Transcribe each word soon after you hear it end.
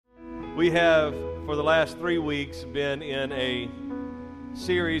We have, for the last 3 weeks, been in a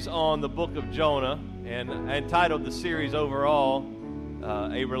series on the book of Jonah, and I entitled the series overall,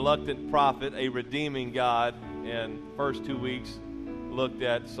 A Reluctant Prophet, A Redeeming God, and first 2 weeks looked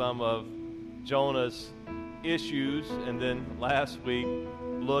at some of Jonah's issues, and then last week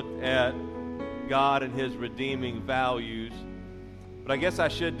looked at God and His redeeming values. But I guess I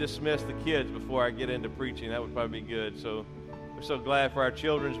should dismiss the kids before I get into preaching. That would probably be good. So we're so glad for our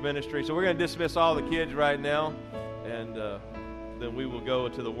children's ministry. So we're going to dismiss all the kids right now, and then we will go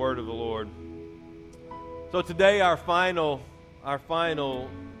into the Word of the Lord. So today our final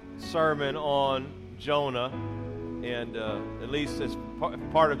sermon on Jonah, and at least as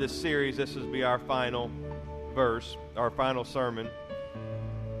part of this series, this will be our final verse, our final sermon.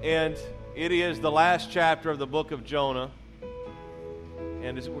 And it is the last chapter of the book of Jonah,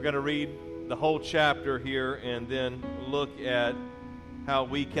 and we're going to read the whole chapter here and then look at how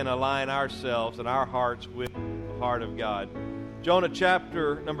we can align ourselves and our hearts with the heart of God. Jonah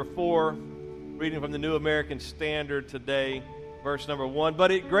chapter number 4, reading from the New American Standard today, verse number 1.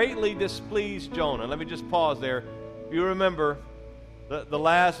 But it greatly displeased Jonah. Let me just pause there. If you remember, the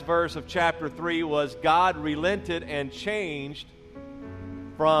last verse of chapter 3 was God relented and changed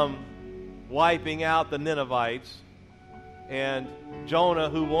from wiping out the Ninevites. And Jonah,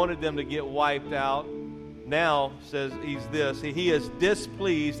 who wanted them to get wiped out, now says he is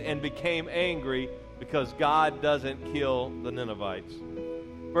displeased and became angry because God doesn't kill the Ninevites.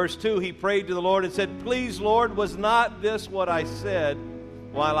 Verse 2, he prayed to the Lord and said, "Please, Lord, was not this what I said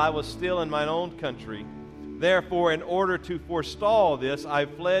while I was still in mine own country? Therefore, in order to forestall this, I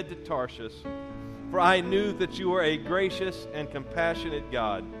fled to Tarshish, for I knew that you are a gracious and compassionate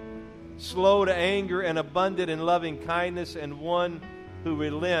God, slow to anger and abundant in loving kindness, and one who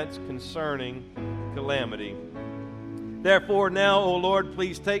relents concerning calamity. Therefore now, O Lord,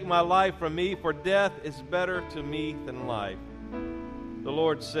 please take my life from me, for death is better to me than life." The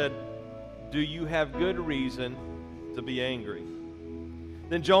Lord said, "Do you have good reason to be angry?"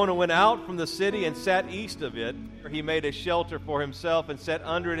 Then Jonah went out from the city and sat east of it. He made a shelter for himself and sat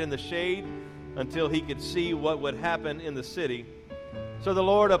under it in the shade until he could see what would happen in the city. So the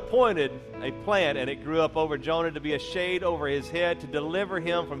Lord appointed a plant, and it grew up over Jonah to be a shade over his head to deliver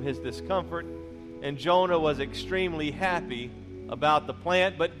him from his discomfort. And Jonah was extremely happy about the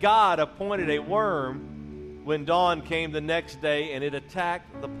plant. But God appointed a worm when dawn came the next day, and it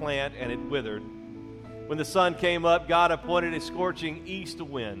attacked the plant, and it withered. When the sun came up, God appointed a scorching east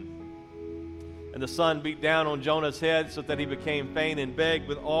wind. And the sun beat down on Jonah's head so that he became faint and begged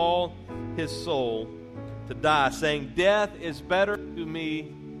with all his soul to die, saying, "Death is better to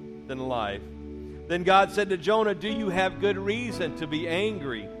me than life." Then God said to Jonah, "Do you have good reason to be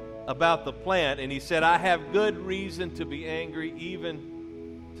angry about the plant?" And he said, "I have good reason to be angry,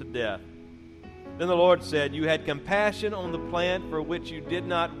 even to death." Then the Lord said, "You had compassion on the plant for which you did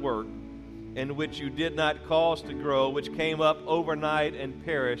not work, and which you did not cause to grow, which came up overnight and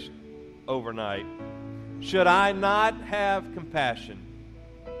perished overnight. Should I not have compassion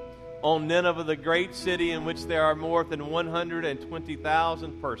on Nineveh, the great city in which there are more than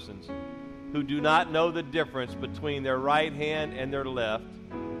 120,000 persons who do not know the difference between their right hand and their left,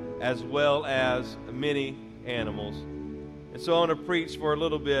 as well as many animals?" And so I want to preach for a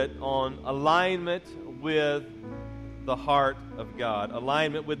little bit on alignment with the heart of God.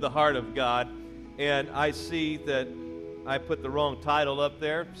 Alignment with the heart of God. And I see that I put the wrong title up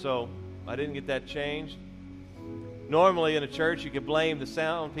there, so I didn't get that changed. Normally in a church you could blame the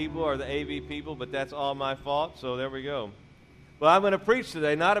sound people or the AV people, but that's all my fault, so there we go. Well, I'm going to preach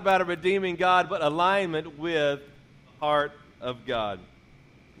today not about a redeeming God, but alignment with the heart of God.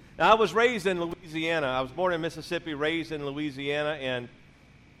 Now, I was raised in Louisiana. I was born in Mississippi, raised in Louisiana, and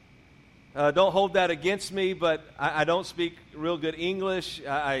don't hold that against me, but I don't speak real good English.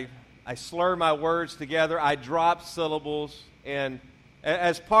 I slur my words together. I drop syllables, and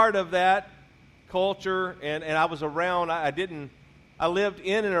as part of that culture, and I was around, I lived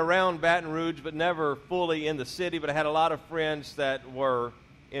in and around Baton Rouge, but never fully in the city, but I had a lot of friends that were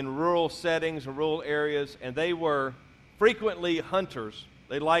in rural settings, rural areas, and they were frequently hunters.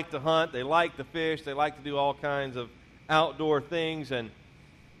 They liked to hunt, they liked to fish, they liked to do all kinds of outdoor things, and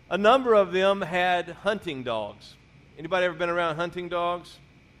a number of them had hunting dogs. Anybody ever been around hunting dogs?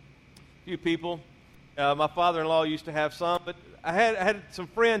 A few people. My father-in-law used to have some, but I had some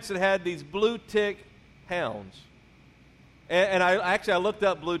friends that had these blue tick hounds. And I looked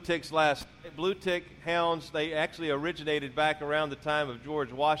up blue ticks last night. Blue tick hounds, they actually originated back around the time of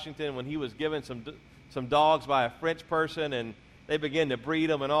George Washington when he was given some dogs by a French person, and they began to breed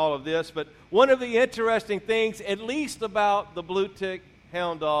them and all of this. But one of the interesting things, at least about the blue tick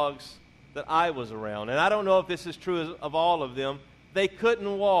hound dogs, that I was around, and I don't know if this is true of all of them, they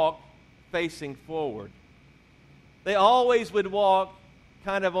couldn't walk facing forward. They always would walk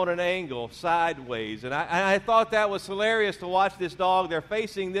kind of on an angle, sideways. And I thought that was hilarious to watch this dog. They're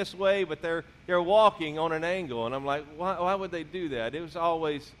facing this way, but they're walking on an angle. And I'm like, why would they do that? It was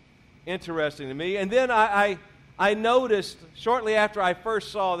always interesting to me. And then I noticed, shortly after I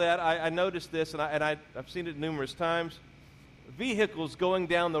first saw that, I noticed this, and I've seen it numerous times, vehicles going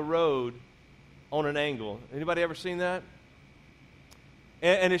down the road on an angle. Anybody ever seen that?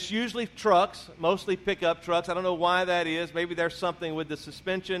 And it's usually trucks, mostly pickup trucks. I don't know why that is. Maybe there's something with the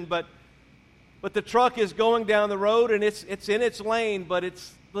suspension, but the truck is going down the road, and it's in its lane, but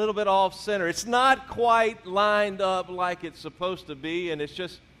it's a little bit off center. It's not quite lined up like it's supposed to be, and it's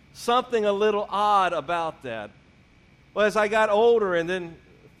just something a little odd about that. Well, as I got older and then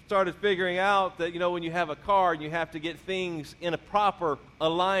started figuring out that, when you have a car and you have to get things in a proper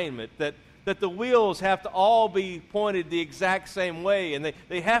alignment, that the wheels have to all be pointed the exact same way, and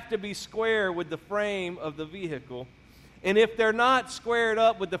they have to be square with the frame of the vehicle. And if they're not squared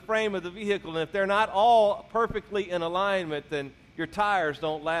up with the frame of the vehicle, and if they're not all perfectly in alignment, then your tires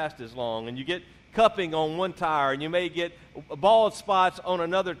don't last as long, and you get cupping on one tire, and you may get bald spots on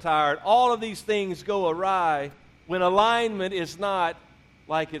another tire. All of these things go awry when alignment is not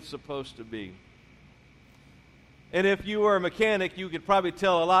like it's supposed to be. And if you were a mechanic, you could probably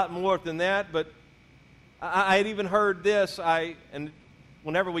tell a lot more than that, but I had even heard this, and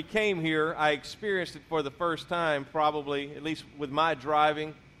whenever we came here, I experienced it for the first time, probably, at least with my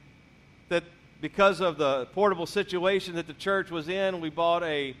driving, that because of the portable situation that the church was in, we bought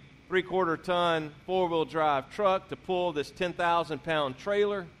a 3/4-ton four-wheel drive truck to pull this 10,000-pound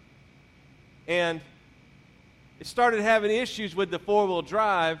trailer, and it started having issues with the four-wheel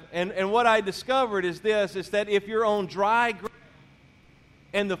drive, and what I discovered is that if you're on dry ground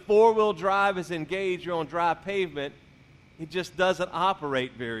and the four-wheel drive is engaged, you're on dry pavement, it just doesn't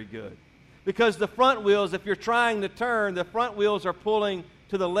operate very good. Because the front wheels, if you're trying to turn, the front wheels are pulling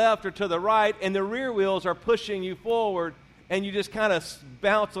to the left or to the right, and the rear wheels are pushing you forward, and you just kind of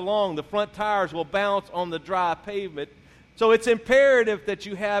bounce along. The front tires will bounce on the dry pavement. So it's imperative that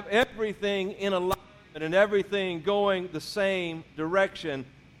you have everything in alignment and everything going the same direction.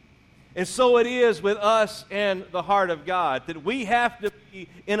 And so it is with us and the heart of God, that we have to be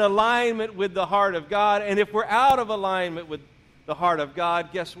in alignment with the heart of God. And if we're out of alignment with the heart of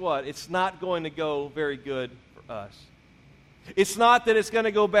God, guess what? It's not going to go very good for us. It's not that it's going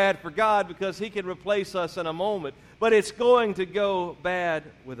to go bad for God, because He can replace us in a moment, but it's going to go bad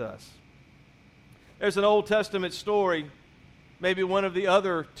with us. There's an Old Testament story, maybe one of the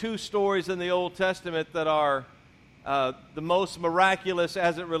other two stories in the Old Testament that are the most miraculous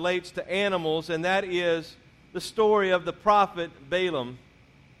as it relates to animals, and that is the story of the prophet Balaam.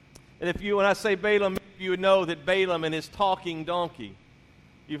 And when I say Balaam, you would know that Balaam and his talking donkey.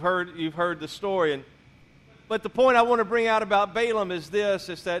 You've heard the story. But the point I want to bring out about Balaam is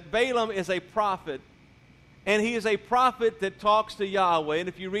that Balaam is a prophet. And he is a prophet that talks to Yahweh. And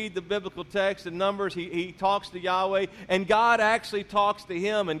if you read the biblical text in Numbers, he talks to Yahweh. And God actually talks to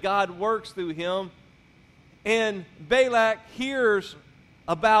him, and God works through him. And Balak hears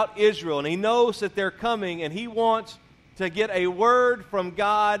about Israel, and he knows that they're coming, and he wants to get a word from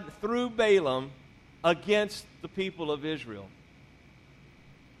God through Balaam against the people of Israel.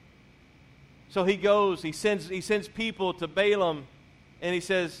 So he goes, he sends people to Balaam, and he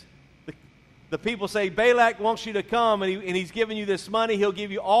says, the people say, Balak wants you to come, and he's giving you this money. He'll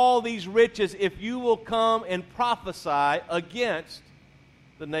give you all these riches if you will come and prophesy against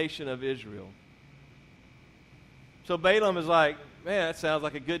the nation of Israel. So Balaam is like, man, that sounds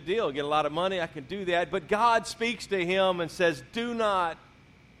like a good deal. Get a lot of money, I can do that. But God speaks to him and says, do not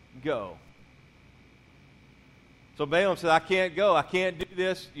go. So Balaam says, I can't go. I can't do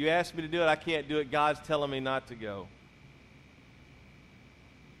this. You asked me to do it. I can't do it. God's telling me not to go.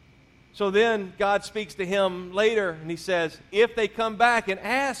 So then God speaks to him later, and he says, if they come back and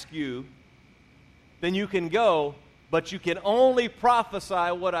ask you, then you can go, but you can only prophesy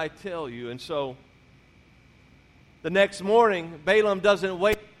what I tell you. And so the next morning, Balaam doesn't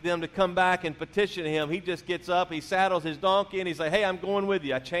wait for them to come back and petition him. He just gets up, he saddles his donkey, and he's like, hey, I'm going with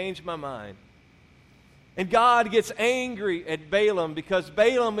you. I changed my mind. And God gets angry at Balaam, because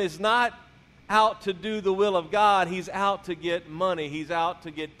Balaam is not out to do the will of God. He's out to get money. He's out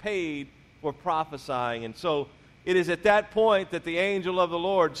to get paid for prophesying. And so it is at that point that the angel of the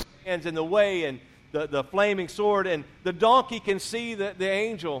Lord stands in the way, and the flaming sword, and the donkey can see the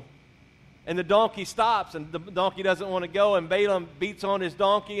angel. And the donkey stops, and the donkey doesn't want to go, and Balaam beats on his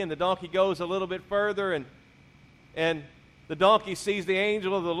donkey, and the donkey goes a little bit further, and the donkey sees the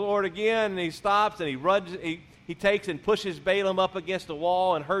angel of the Lord again, and he stops, and he takes and pushes Balaam up against the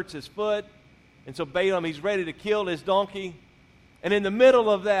wall and hurts his foot. And so Balaam, he's ready to kill his donkey. And in the middle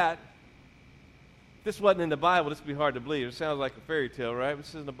of that, this wasn't in the Bible. This would be hard to believe. It sounds like a fairy tale, right? This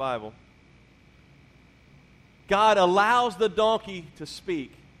is in the Bible. God allows the donkey to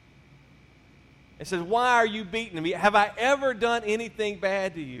speak. And says, why are you beating me? Have I ever done anything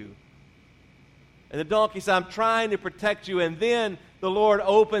bad to you? And the donkey says, I'm trying to protect you. And then the Lord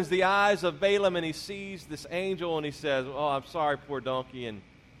opens the eyes of Balaam, and he sees this angel, and he says, oh, I'm sorry, poor donkey. And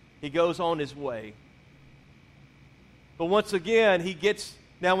he goes on his way. But once again,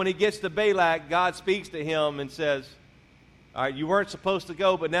 when he gets to Balak, God speaks to him and says, all right, you weren't supposed to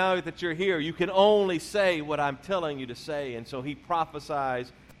go, but now that you're here, you can only say what I'm telling you to say. And so he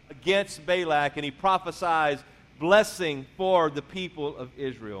prophesies against Balak, and he prophesies blessing for the people of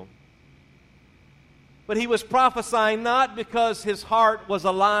Israel. But he was prophesying not because his heart was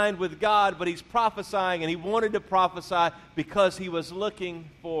aligned with God, but he's prophesying, and he wanted to prophesy because he was looking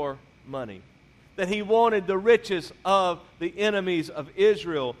for money. That he wanted the riches of the enemies of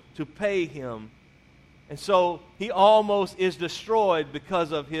Israel to pay him. And so he almost is destroyed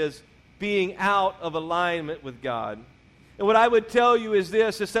because of his being out of alignment with God. And what I would tell you is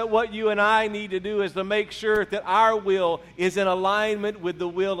this, is that what you and I need to do is to make sure that our will is in alignment with the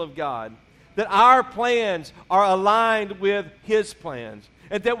will of God. That our plans are aligned with His plans.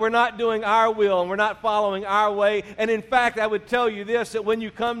 And that we're not doing our will and we're not following our way. And in fact, I would tell you this, that when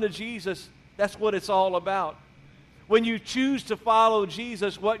you come to Jesus, that's what it's all about. When you choose to follow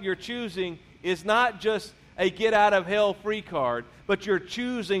Jesus, what you're choosing is not just a get-out-of-hell-free card, but you're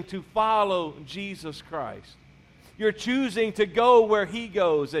choosing to follow Jesus Christ. You're choosing to go where He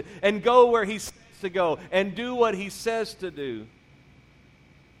goes and go where He says to go and do what He says to do.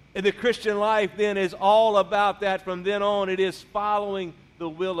 And the Christian life then is all about that from then on. It is following the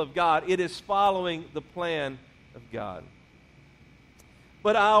will of God. It is following the plan of God.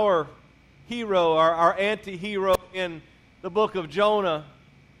 But our hero, our anti-hero in the book of Jonah,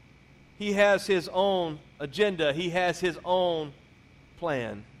 he has his own agenda. He has his own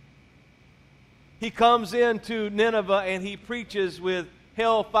plan. He comes into Nineveh and he preaches with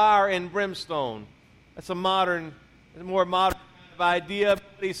hellfire and brimstone. That's a more modern idea. What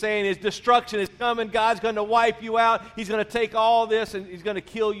he's saying is destruction is coming. God's going to wipe you out. He's going to take all this and He's going to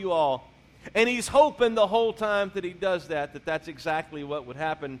kill you all. And he's hoping the whole time that he does that's exactly what would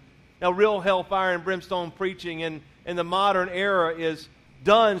happen. Now, real hellfire and brimstone preaching in the modern era is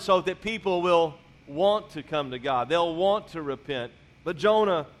done so that people will want to come to God. They'll want to repent. But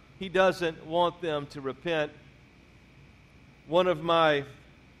Jonah, he doesn't want them to repent. One of my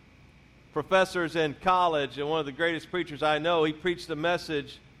professors in college and one of the greatest preachers I know, he preached a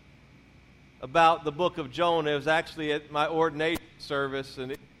message about the book of Jonah. It was actually at my ordination service,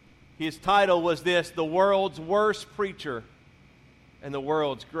 and his title was this: The World's Worst Preacher and the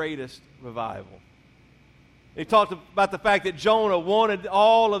World's Greatest Revival. He talked about the fact that Jonah wanted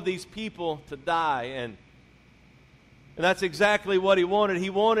all of these people to die, and that's exactly what he wanted. He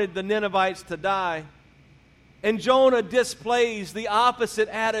wanted the Ninevites to die. And Jonah displays the opposite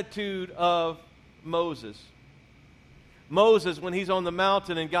attitude of Moses. Moses, when he's on the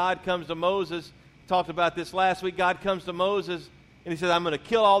mountain and God comes to Moses, talked about this last week, God comes to Moses and he says, I'm going to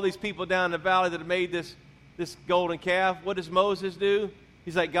kill all these people down in the valley that have made this golden calf. What does Moses do?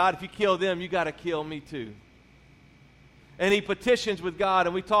 He's like, God, if you kill them, you got to kill me too. And he petitions with God,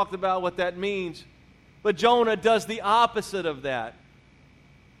 and we talked about what that means. But Jonah does the opposite of that.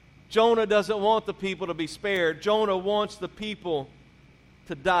 Jonah doesn't want the people to be spared. Jonah wants the people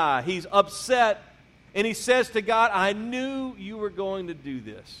to die. He's upset, and he says to God, I knew you were going to do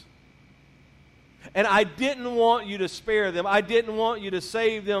this. And I didn't want you to spare them. I didn't want you to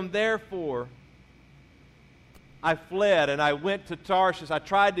save them. Therefore, I fled, and I went to Tarshish. I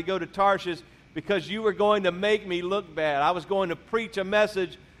tried to go to Tarshish because you were going to make me look bad. I was going to preach a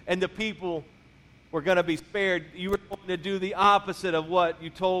message, and the people were going to be spared. You were going to do the opposite of what you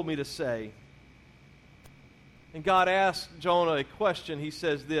told me to say. And God asked Jonah a question. He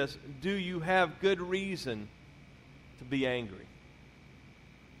says this: do you have good reason to be angry?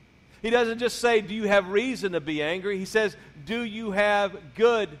 He doesn't just say, do you have reason to be angry? He says, do you have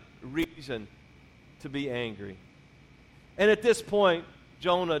good reason to be angry? And at this point,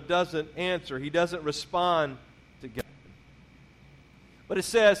 Jonah doesn't answer. He doesn't respond to God. But it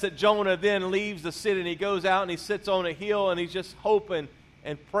says that Jonah then leaves the city and he goes out and he sits on a hill and he's just hoping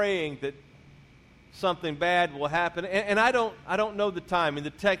and praying that something bad will happen. And I don't know the timing.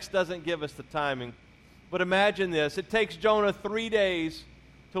 The text doesn't give us the timing. But imagine this. It takes Jonah 3 days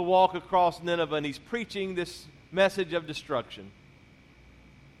to walk across Nineveh, and he's preaching this message of destruction.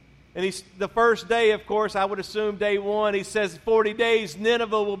 And the first day, of course, I would assume day one, he says 40 days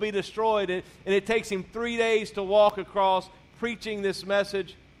Nineveh will be destroyed. And it takes him 3 days to walk across preaching this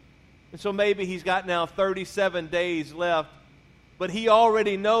message. And so maybe he's got now 37 days left. But he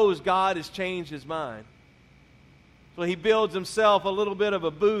already knows God has changed his mind. So he builds himself a little bit of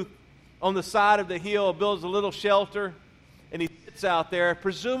a booth on the side of the hill, builds a little shelter, and he sits out there,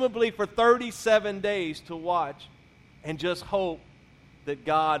 presumably for 37 days to watch and just hope that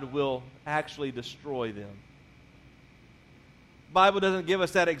God will actually destroy them. The Bible doesn't give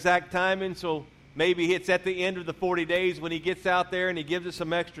us that exact timing, so maybe it's at the end of the 40 days when he gets out there and he gives us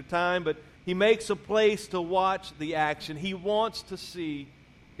some extra time, but he makes a place to watch the action. He wants to see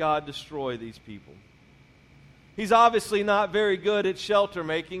God destroy these people. He's obviously not very good at shelter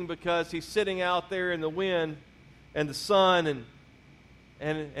making because he's sitting out there in the wind and the sun,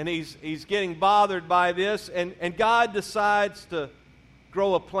 and he's getting bothered by this, and God decides to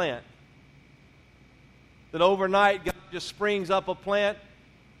grow a plant. That overnight God just springs up a plant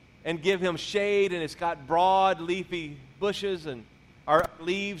and give him shade, and it's got broad leafy bushes and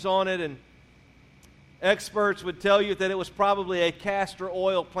leaves on it, and experts would tell you that it was probably a castor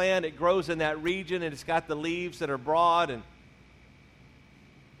oil plant. It grows in that region, and it's got the leaves that are broad. And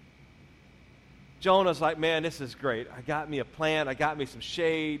Jonah's like, man, this is great. I got me a plant. I got me some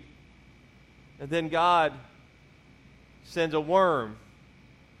shade. And then God sends a worm.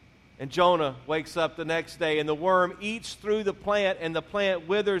 And Jonah wakes up the next day, and the worm eats through the plant, and the plant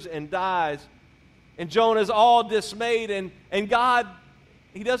withers and dies. And Jonah's all dismayed, and God,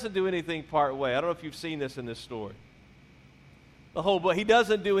 he doesn't do anything part way. I don't know if you've seen this in this story. He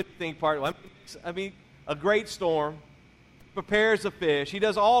doesn't do anything part way. I mean, a great storm, prepares a fish. He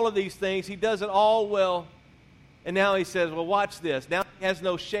does all of these things. He does it all well. And now he says, well, watch this. Now he has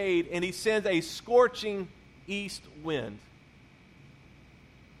no shade, and he sends a scorching east wind.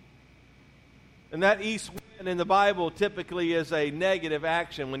 And that east wind in the Bible typically is a negative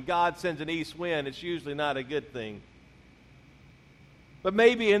action. When God sends an east wind, it's usually not a good thing. But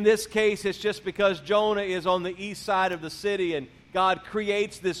maybe in this case, it's just because Jonah is on the east side of the city, and God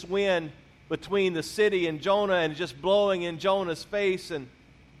creates this wind between the city and Jonah, and just blowing in Jonah's face, and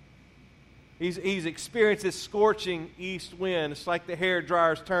he's experienced this scorching east wind. It's like the hair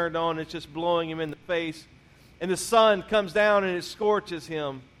dryer's turned on, it's just blowing him in the face. And the sun comes down and it scorches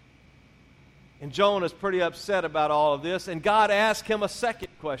him. And Jonah's pretty upset about all of this. And God asks him a second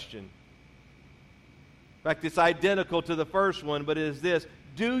question. In fact, it's identical to the first one, but it is this: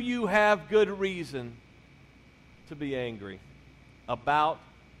 do you have good reason to be angry about,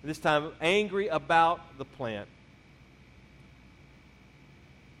 this time, angry about the plant?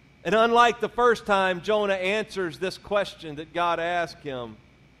 And unlike the first time, Jonah answers this question that God asked him.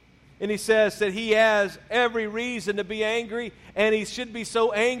 And he says that he has every reason to be angry, and he should be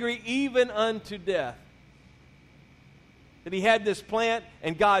so angry even unto death. That he had this plant,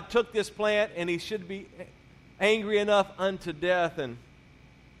 and God took this plant, and he should be angry enough unto death. And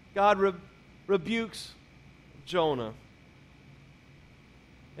God rebukes Jonah.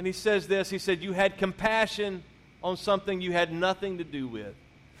 And he says this, he said, you had compassion on something you had nothing to do with.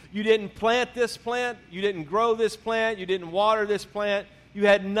 You didn't plant this plant, you didn't grow this plant, you didn't water this plant, you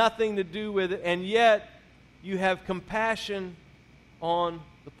had nothing to do with it, and yet you have compassion on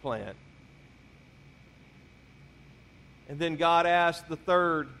the plant. And then God asked the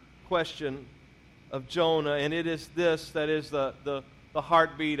third question of Jonah, and it is this that is the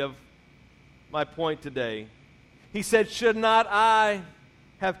heartbeat of my point today. He said, should not I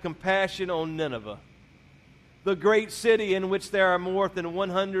have compassion on Nineveh, the great city in which there are more than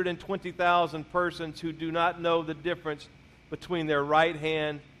 120,000 persons who do not know the difference between their right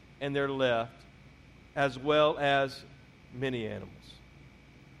hand and their left, as well as many animals?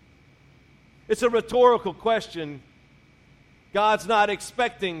 It's a rhetorical question. God's not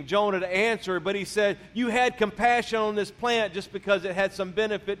expecting Jonah to answer, but he said, you had compassion on this plant just because it had some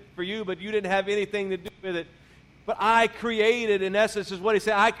benefit for you, but you didn't have anything to do with it. But I created, in essence is what he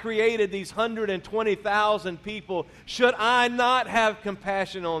said, I created these 120,000 people. Should I not have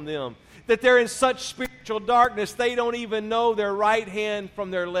compassion on them? That they're in such spiritual darkness, they don't even know their right hand from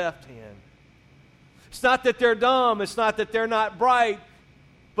their left hand. It's not that they're dumb, it's not that they're not bright,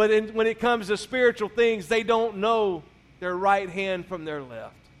 but when it comes to spiritual things, they don't know their right hand from their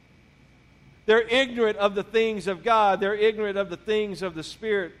left. They're ignorant of the things of God. They're ignorant of the things of the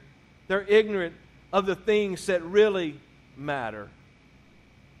Spirit. They're ignorant of the things that really matter.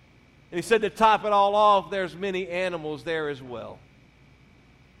 And he said to top it all off, there's many animals there as well.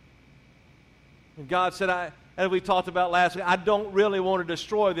 And God said, as we talked about last week, I don't really want to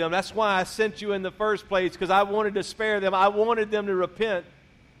destroy them. That's why I sent you in the first place, because I wanted to spare them. I wanted them to repent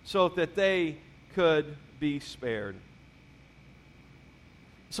so that they could be spared.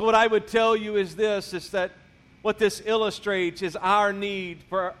 So what I would tell you is this, is that what this illustrates is our need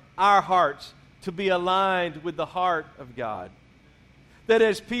for our hearts to be aligned with the heart of God. That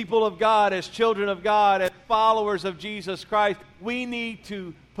as people of God, as children of God, as followers of Jesus Christ, we need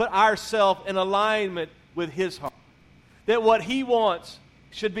to put ourselves in alignment with His heart. That what He wants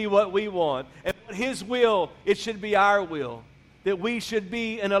should be what we want. And what His will, it should be our will. That we should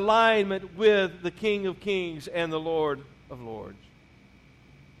be in alignment with the King of Kings and the Lord of Lords.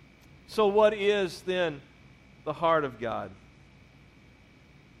 So what is then the heart of God?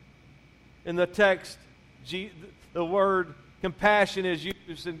 In the text, the word compassion is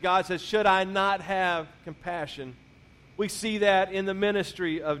used, and God says, should I not have compassion? We see that in the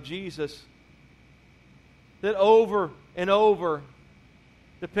ministry of Jesus. That over and over,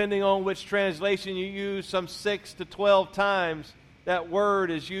 depending on which translation you use, some 6 to 12 times, that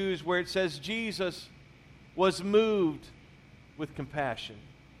word is used where it says Jesus was moved with compassion.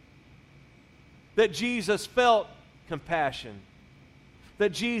 That Jesus felt compassion.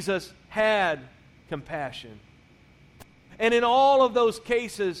 That Jesus had compassion. And in all of those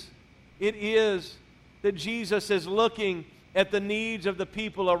cases, it is that Jesus is looking at the needs of the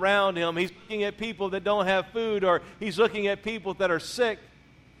people around Him. He's looking at people that don't have food, or He's looking at people that are sick.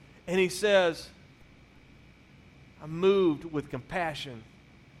 And He says, I'm moved with compassion.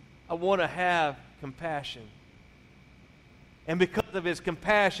 I want to have compassion. And because of His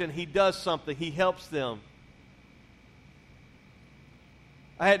compassion, He does something. He helps them.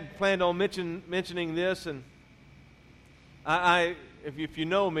 I hadn't planned on mentioning this, and if you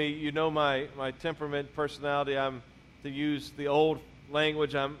know me, you know my temperament, personality. I'm, to use the old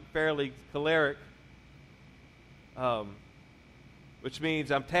language, I'm fairly choleric, which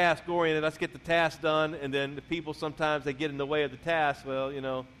means I'm task-oriented. Let's get the task done, and then the people sometimes, they get in the way of the task. Well, you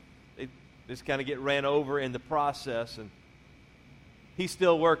know, they just kind of get ran over in the process, and He's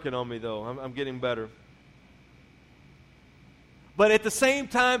still working on me, though. I'm getting better. But at the same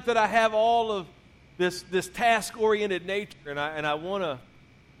time that I have all of this task-oriented nature, and I want to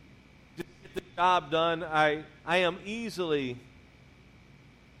get the job done, I am easily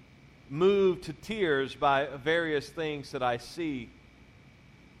moved to tears by various things that I see.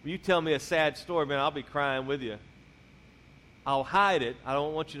 When you tell me a sad story, man, I'll be crying with you. I'll hide it. I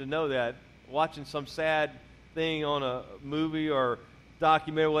don't want you to know that. Watching some sad thing on a movie or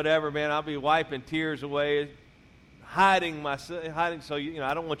documentary or whatever, man, I'll be wiping tears away, hiding. So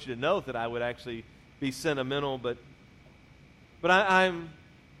I don't want you to know that I would actually be sentimental, but I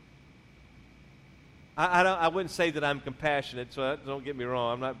wouldn't say that I'm compassionate. So don't get me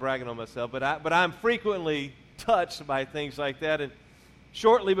wrong. I'm not bragging on myself, but I'm frequently touched by things like that. And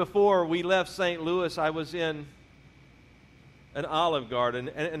shortly before we left St. Louis, I was in an Olive Garden,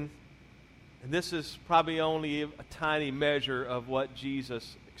 and this is probably only a tiny measure of what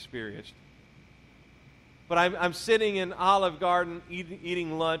Jesus experienced. But I'm sitting in Olive Garden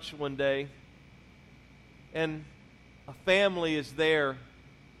eating lunch one day, and a family is there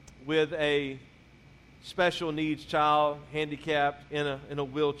with a special needs child, handicapped, in a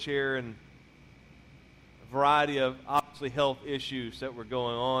wheelchair, and a variety of obviously health issues that were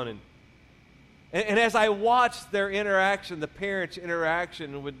going on. And as I watched their interaction, the parents'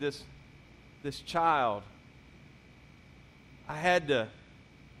 interaction with this child, I had to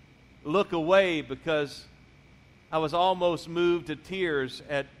look away because I was almost moved to tears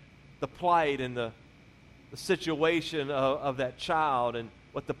at the plight and the situation of that child and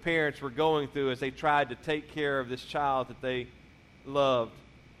what the parents were going through as they tried to take care of this child that they loved.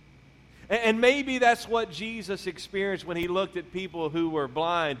 And maybe that's what Jesus experienced when He looked at people who were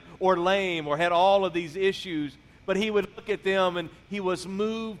blind or lame or had all of these issues. But He would look at them and He was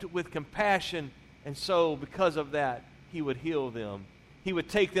moved with compassion. And so because of that, He would heal them. He would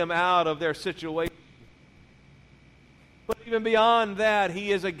take them out of their situation. But even beyond that,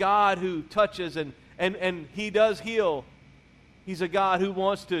 He is a God who touches and He does heal. He's a God who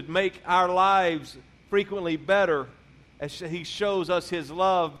wants to make our lives frequently better as He shows us His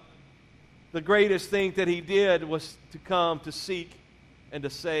love. The greatest thing that He did was to come to seek and to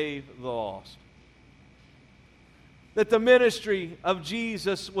save the lost. That the ministry of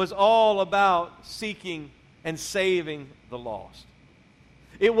Jesus was all about seeking and saving the lost.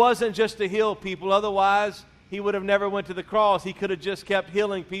 It wasn't just to heal people, otherwise He would have never went to the cross. He could have just kept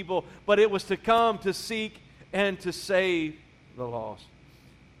healing people, but it was to come to seek and to save the lost.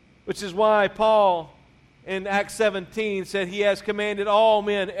 Which is why Paul in Acts 17 said He has commanded all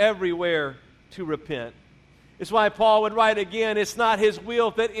men everywhere to repent. It's why Paul would write again, it's not his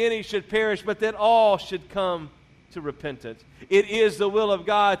will that any should perish, but that all should come to repentance. It is the will of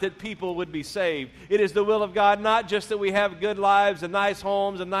God that people would be saved. It is the will of God not just that we have good lives and nice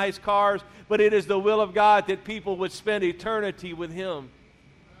homes and nice cars, but it is the will of God that people would spend eternity with Him.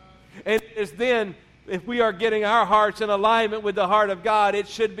 And it is then, if we are getting our hearts in alignment with the heart of God, it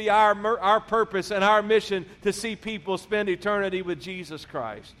should be our purpose and our mission to see people spend eternity with Jesus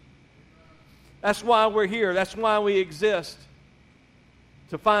Christ. That's why we're here. That's why we exist.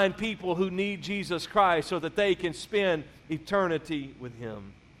 To find people who need Jesus Christ so that they can spend eternity with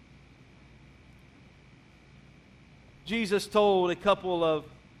Him. Jesus told a couple of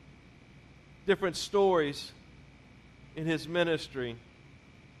different stories in His ministry.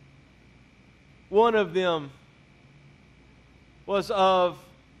 One of them was of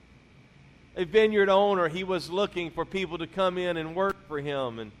a vineyard owner. He was looking for people to come in and work for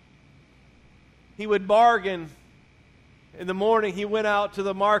him, and he would bargain. In the morning, he went out to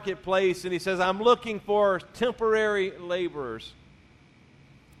the marketplace, and he says, I'm looking for temporary laborers.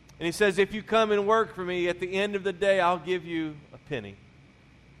 And he says, if you come and work for me, at the end of the day, I'll give you a penny.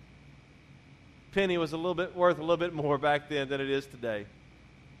 Penny was worth a little bit more back then than it is today.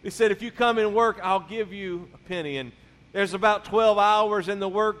 He said, if you come and work, I'll give you a penny. And there's about 12 hours in the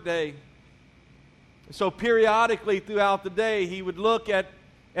workday. So periodically throughout the day, he would look at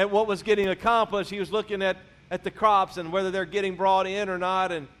what was getting accomplished. He was looking at the crops and whether they're getting brought in or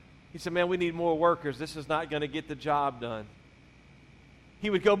not. And he said, man, we need more workers. This is not going to get the job done. He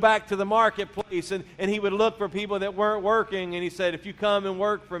would go back to the marketplace and he would look for people that weren't working. And he said, if you come and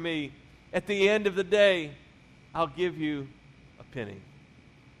work for me, at the end of the day, I'll give you a penny.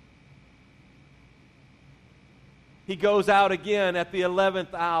 He goes out again at the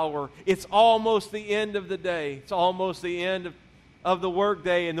 11th hour. It's almost the end of the day. It's almost the end of the work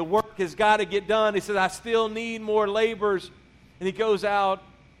day, and the work has got to get done. He said, I still need more laborers. And he goes out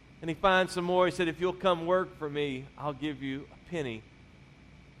and he finds some more. He said, if you'll come work for me, I'll give you a penny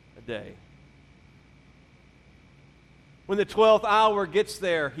a day. When the 12th hour gets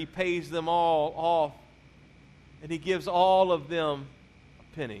there, he pays them all off, and he gives all of them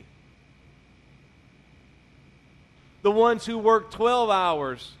a penny. The ones who work 12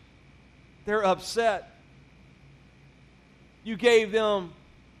 hours, they're upset. You gave them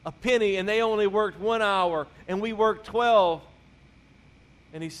a penny and they only worked 1 hour and we worked 12.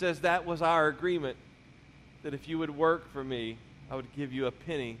 And he says that was our agreement, that if you would work for me, I would give you a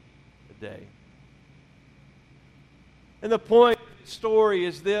penny a day. And the point of the story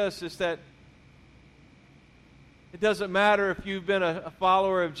is this, is that it doesn't matter if you've been a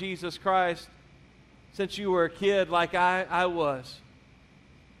follower of Jesus Christ since you were a kid like I was.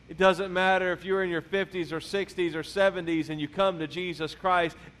 It doesn't matter if you're in your 50s or 60s or 70s and you come to Jesus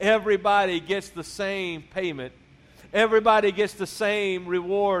Christ. Everybody gets the same payment. Everybody gets the same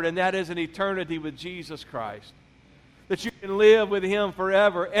reward, and that is an eternity with Jesus Christ. That you can live with Him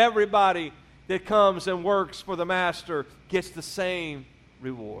forever. Everybody that comes and works for the Master gets the same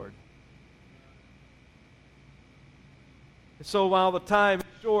reward. And so while the time is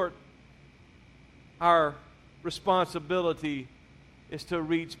short, our responsibility is to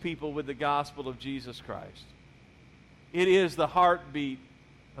reach people with the gospel of Jesus Christ. It is the heartbeat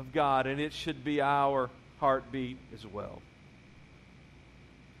of God, and it should be our heartbeat as well.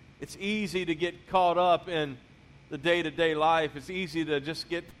 It's easy to get caught up in the day-to-day life. It's easy to just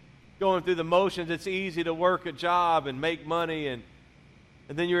get going through the motions. It's easy to work a job and make money, and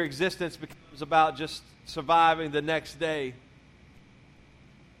then your existence becomes about just surviving the next day.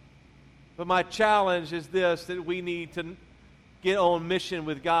 But my challenge is this, that we need to get on mission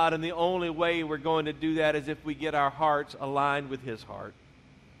with God, and the only way we're going to do that is if we get our hearts aligned with His heart,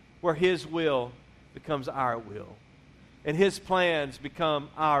 where His will becomes our will, and His plans become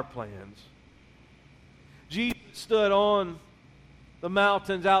our plans. Jesus stood on the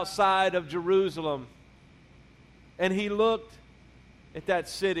mountains outside of Jerusalem, and He looked at that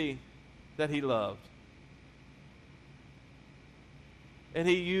city that He loved. And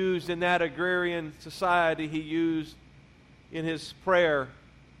He used in that agrarian society, He used in His prayer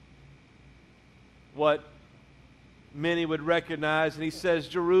what many would recognize. And He says,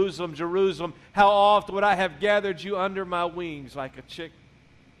 Jerusalem, Jerusalem, how oft would I have gathered you under my wings like a chick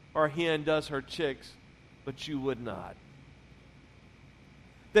or a hen does her chicks, but you would not.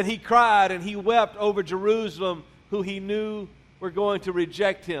 That He cried and He wept over Jerusalem, who He knew were going to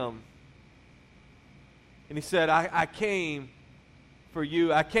reject Him. And He said, I came for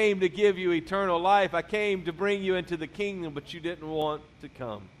you. I came to give you eternal life. I came to bring you into the kingdom, but you didn't want to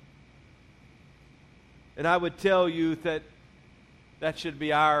come. And I would tell you that should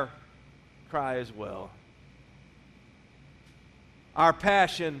be our cry as well. Our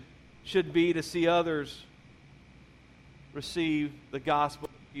passion should be to see others receive the gospel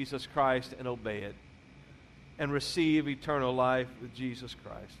of Jesus Christ and obey it, and receive eternal life with Jesus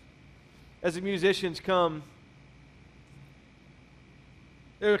Christ. As the musicians come,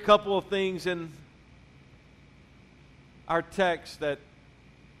 there are a couple of things in our text that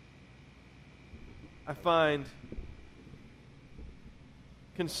I find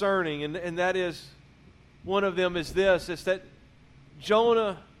concerning, and that is, one of them is this, is that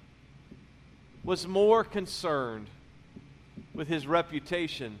Jonah was more concerned with his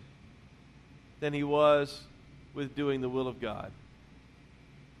reputation than he was with doing the will of God.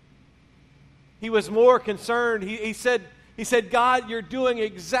 He was more concerned. He said, God, you're doing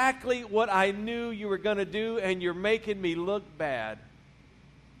exactly what I knew you were going to do, and you're making me look bad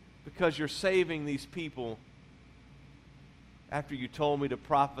because you're saving these people after you told me to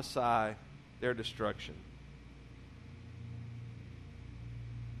prophesy their destruction.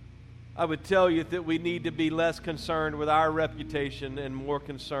 I would tell you that we need to be less concerned with our reputation and more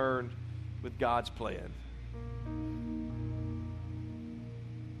concerned with God's plan.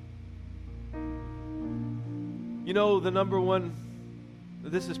 You know, the number one,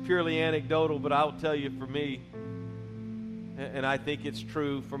 this is purely anecdotal, but I'll tell you for me, and I think it's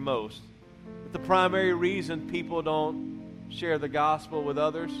true for most, that the primary reason people don't share the gospel with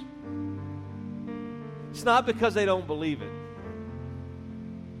others, it's not because they don't believe it.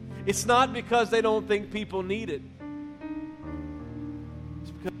 It's not because they don't think people need it. It's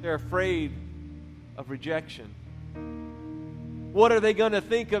because they're afraid of rejection. What are they going to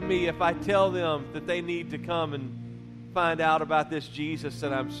think of me if I tell them that they need to come and find out about this Jesus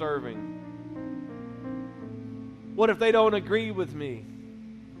that I'm serving? What if they don't agree with me?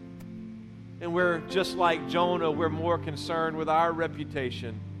 And we're just like Jonah, we're more concerned with our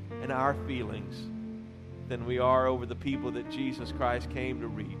reputation and our feelings than we are over the people that Jesus Christ came to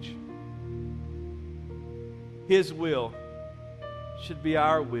reach. His will should be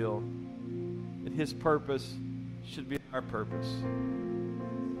our will, and His purpose should be our purpose.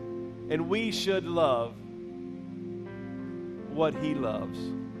 And we should love what He loves.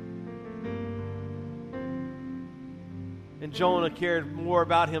 And Jonah cared more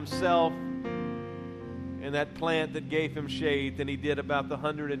about himself and that plant that gave him shade than he did about the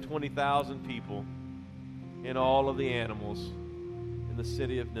 120,000 people and all of the animals in the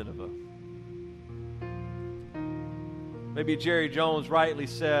city of Nineveh. Maybe Jerry Jones rightly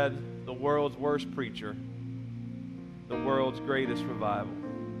said, the world's worst preacher, the world's greatest revival.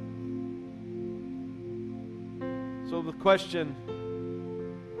 So the question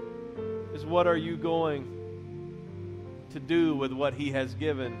is, what are you going to do with what He has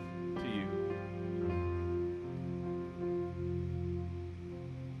given to you?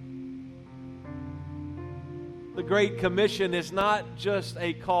 The Great Commission is not just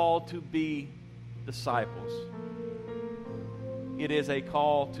a call to be disciples. It is a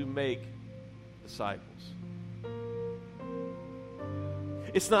call to make disciples.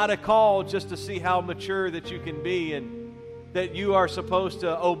 It's not a call just to see how mature that you can be and that you are supposed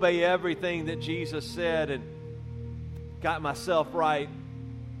to obey everything that Jesus said and got myself right.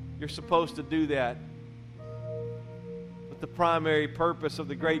 You're supposed to do that. But the primary purpose of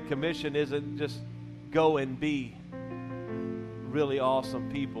the Great Commission isn't just go and be really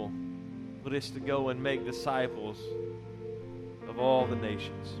awesome people, but it's to go and make disciples of all the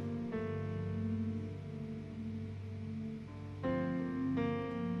nations.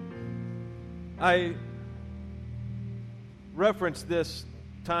 I referenced this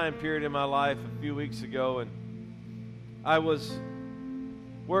time period in my life a few weeks ago, and I was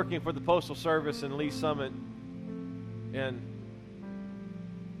working for the Postal Service in Lee Summit, and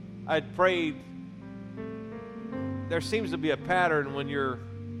I'd prayed. There seems to be a pattern when you're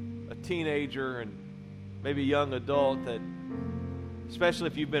a teenager and maybe a young adult, that especially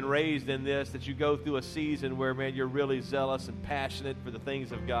if you've been raised in this, that you go through a season where, man, you're really zealous and passionate for the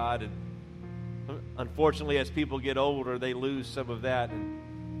things of God. And unfortunately, as people get older, they lose some of that.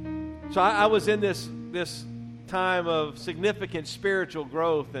 And so I was in this time of significant spiritual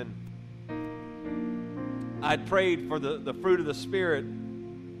growth, and I'd prayed for the fruit of the Spirit.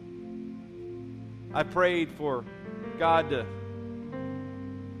 I prayed for God to,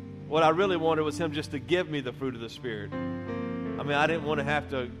 what I really wanted was Him just to give me the fruit of the Spirit. I mean, I didn't want to have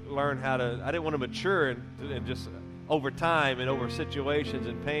to learn I didn't want to mature and just over time and over situations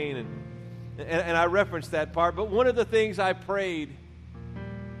and pain. And I referenced that part. But one of the things I prayed,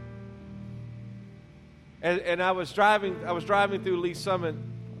 and I was driving through Lee Summit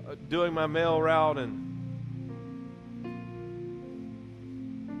doing my mail route, and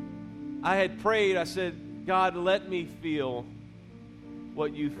I had prayed. I said, God, let me feel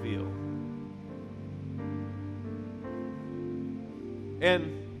what you feel.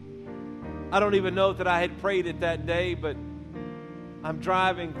 And I don't even know that I had prayed it that day, but I'm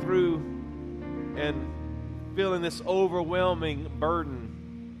driving through and feeling this overwhelming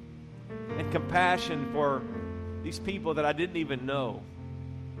burden and compassion for these people that I didn't even know.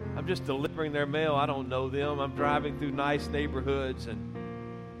 I'm just delivering their mail. I don't know them. I'm driving through nice neighborhoods.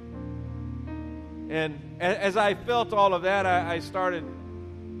 And as I felt all of that, I started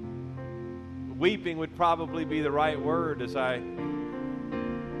weeping would probably be the right word, as I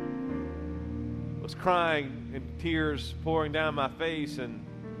was crying and tears pouring down my face. And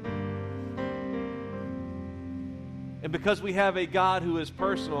because we have a God who is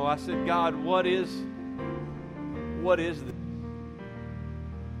personal, I said, God, what is this?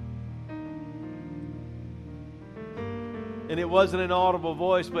 And it wasn't an audible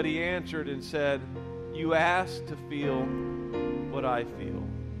voice, but he answered and said, you asked to feel what I feel.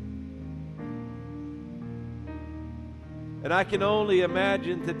 And I can only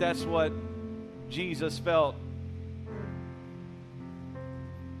imagine that that's what Jesus felt.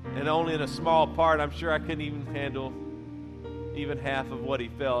 And only in a small part. I'm sure I couldn't even handle even half of what he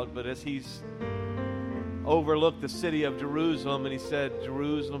felt. But as he's overlooked the city of Jerusalem, and he said,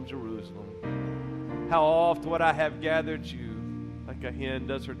 Jerusalem, Jerusalem, how oft would I have gathered you like a hen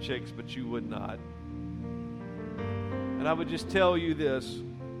does her chicks, but you would not. And I would just tell you this,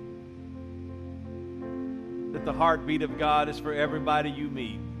 that the heartbeat of God is for everybody you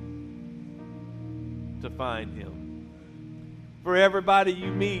meet to find him. For everybody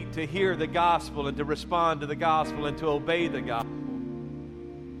you meet to hear the gospel and to respond to the gospel and to obey the gospel.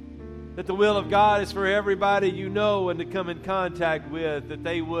 That the will of God is for everybody you know and to come in contact with, that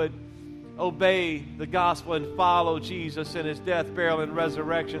they would obey the gospel and follow Jesus in his death, burial, and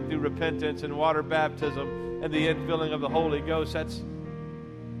resurrection through repentance and water baptism and the infilling of the Holy Ghost.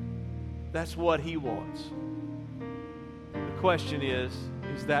 That's what he wants. The question is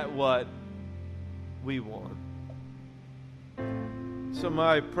that what we want? So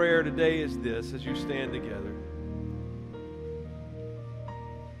my prayer today is this, as you stand together.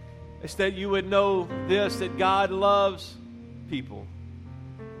 It's that you would know this, that God loves people.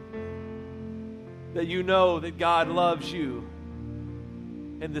 That you know that God loves you.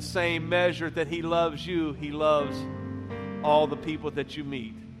 In the same measure that he loves you, he loves all the people that you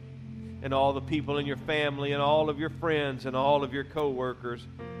meet. And all the people in your family and all of your friends and all of your co-workers.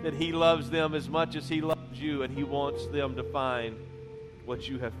 That he loves them as much as he loves you, and he wants them to find what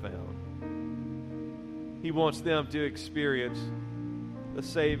you have found. He wants them to experience the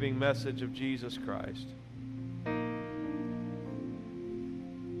saving message of Jesus Christ.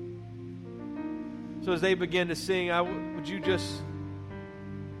 So as they begin to sing, would you just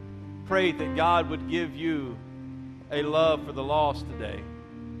pray that God would give you a love for the lost today?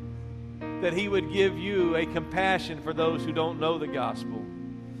 That he would give you a compassion for those who don't know the gospel.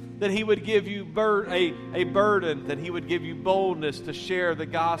 That he would give you a burden, that he would give you boldness to share the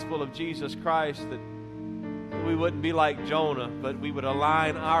gospel of Jesus Christ, that we wouldn't be like Jonah, but we would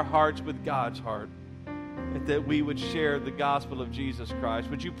align our hearts with God's heart, and that we would share the gospel of Jesus Christ.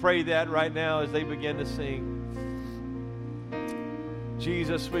 Would you pray that right now as they begin to sing?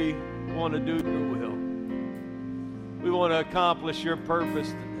 Jesus, we want to do your will. We want to accomplish your purpose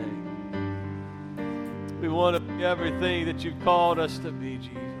today. We want to be everything that you've called us to be,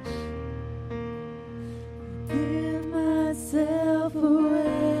 Jesus. Give myself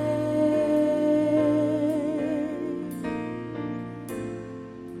away.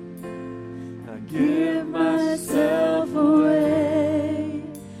 I Give myself away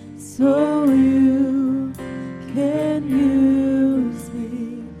so you can use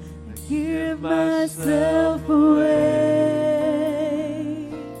me. I give myself away.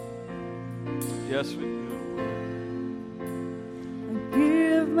 Yes, we do. I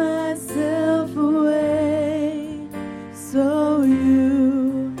give myself away so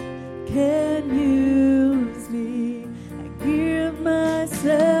you can use me. I give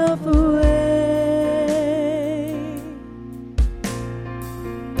myself away.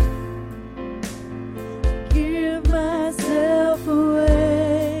 Give myself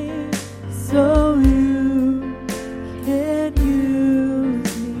away so you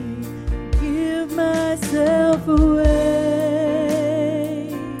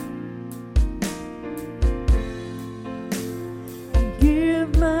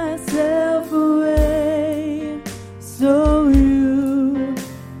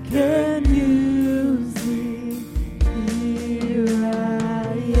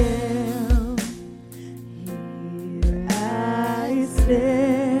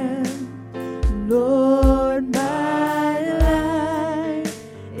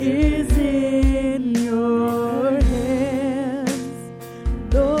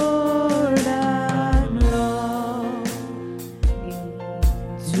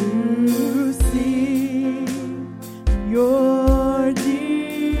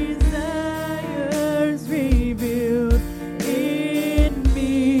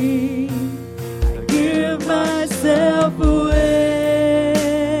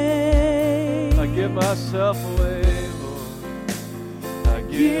myself away, Lord. I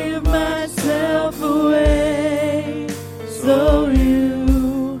give myself away so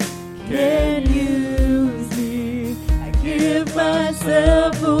you can use me. I give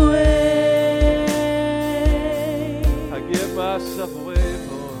myself away. I give myself away,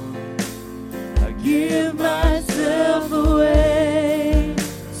 Lord. I Give myself away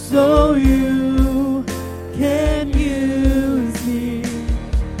so you can use me.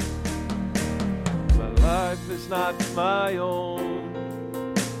 My life is not my own.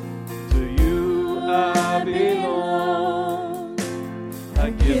 To you I belong.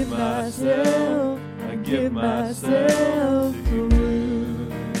 I give myself to you.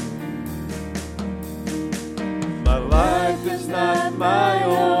 My life is not my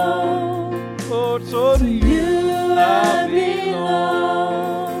own. Lord, so to you I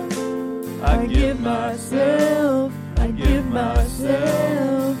belong. I give myself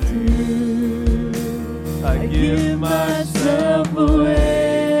to you. I give myself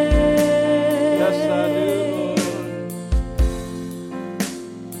away. Yes, I do, Lord.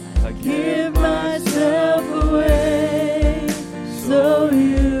 I Give myself away so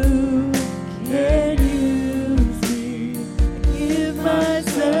you can use me. I give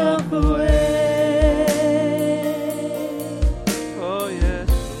myself away. Oh, yes,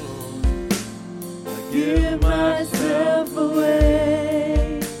 Lord. I Give myself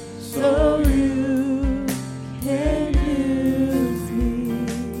away so you can use me.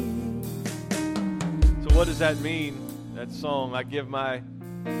 So what does that mean, that song, I give myself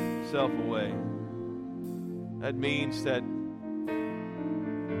away? That means that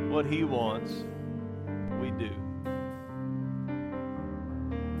what he wants, we do.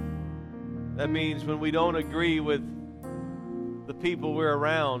 That means when we don't agree with the people we're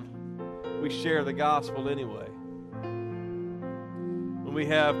around, we share the gospel anyway. When we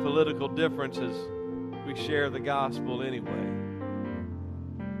have political differences, we share the gospel anyway.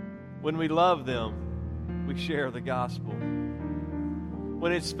 When we love them, we share the gospel.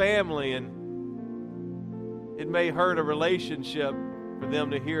 When it's family and it may hurt a relationship for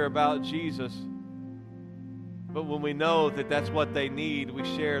them to hear about Jesus, but when we know that that's what they need, we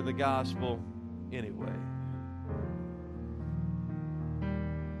share the gospel anyway.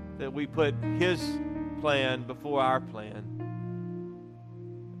 That we put his plan before our plan,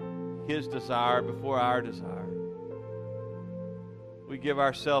 his desire before our desire. We give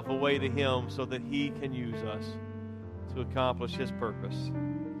ourselves away to him so that he can use us to accomplish his purpose.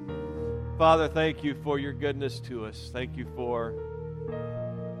 Father, thank you for your goodness to us. Thank you for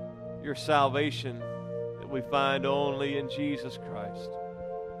your salvation that we find only in Jesus Christ.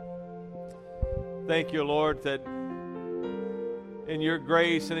 Thank you, Lord, that in your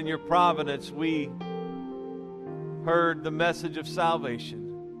grace and in your providence we heard the message of salvation.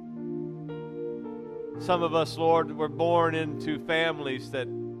 Some of us, Lord, were born into families that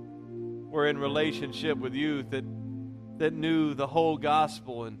were in relationship with you, that knew the whole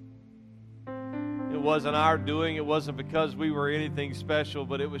gospel, and it wasn't our doing. It wasn't because we were anything special,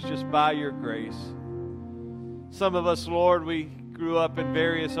 but it was just by your grace. Some of us, Lord, we grew up in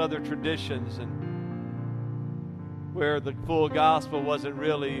various other traditions and where the full gospel wasn't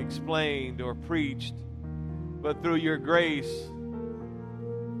really explained or preached, but through your grace,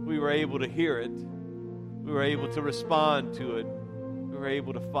 we were able to hear it. We were able to respond to it. We were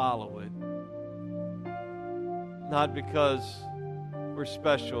able to follow it. Not because we're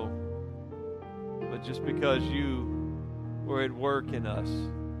special, but just because you were at work in us.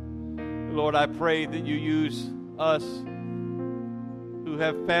 Lord, I pray that you use us who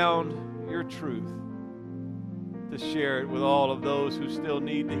have found your truth to share it with all of those who still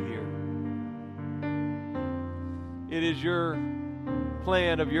need to hear. It is your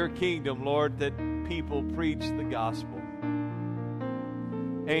plan of your kingdom, Lord, that people preach the gospel.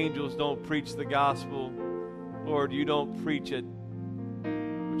 Angels don't preach the gospel. Lord, you don't preach it,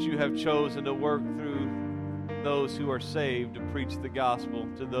 but you have chosen to work through those who are saved to preach the gospel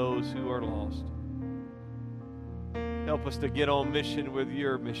to those who are lost. Help us to get on mission with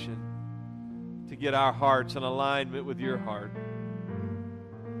your mission, to get our hearts in alignment with your heart.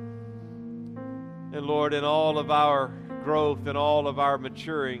 And Lord, in all of our growth and all of our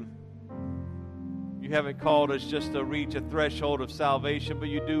maturing, you haven't called us just to reach a threshold of salvation, but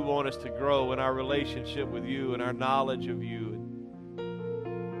you do want us to grow in our relationship with you and our knowledge of you.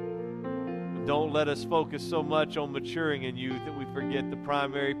 But don't let us focus so much on maturing in you that we forget the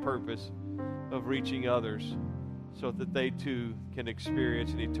primary purpose of reaching others so that they too can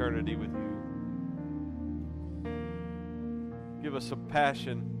experience an eternity with you. Give us a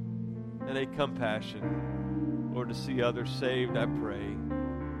passion and a compassion, Lord, to see others saved, I pray.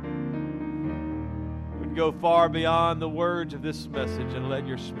 go far beyond the words of this message, and let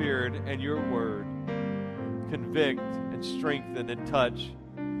your Spirit and your word convict and strengthen and touch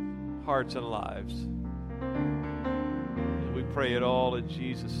hearts and lives. And we pray it all in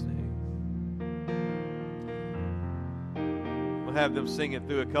Jesus' name. We'll have them sing it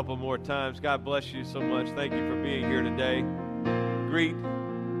through a couple more times. God bless you so much. Thank you for being here today. Greet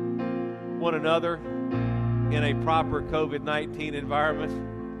one another in a proper COVID-19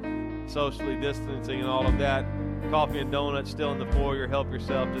 environment, socially distancing and all of that. Coffee and donuts still in the foyer. Help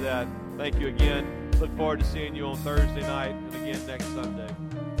yourself to that. Thank you again. Look forward to seeing you on Thursday night and again next Sunday.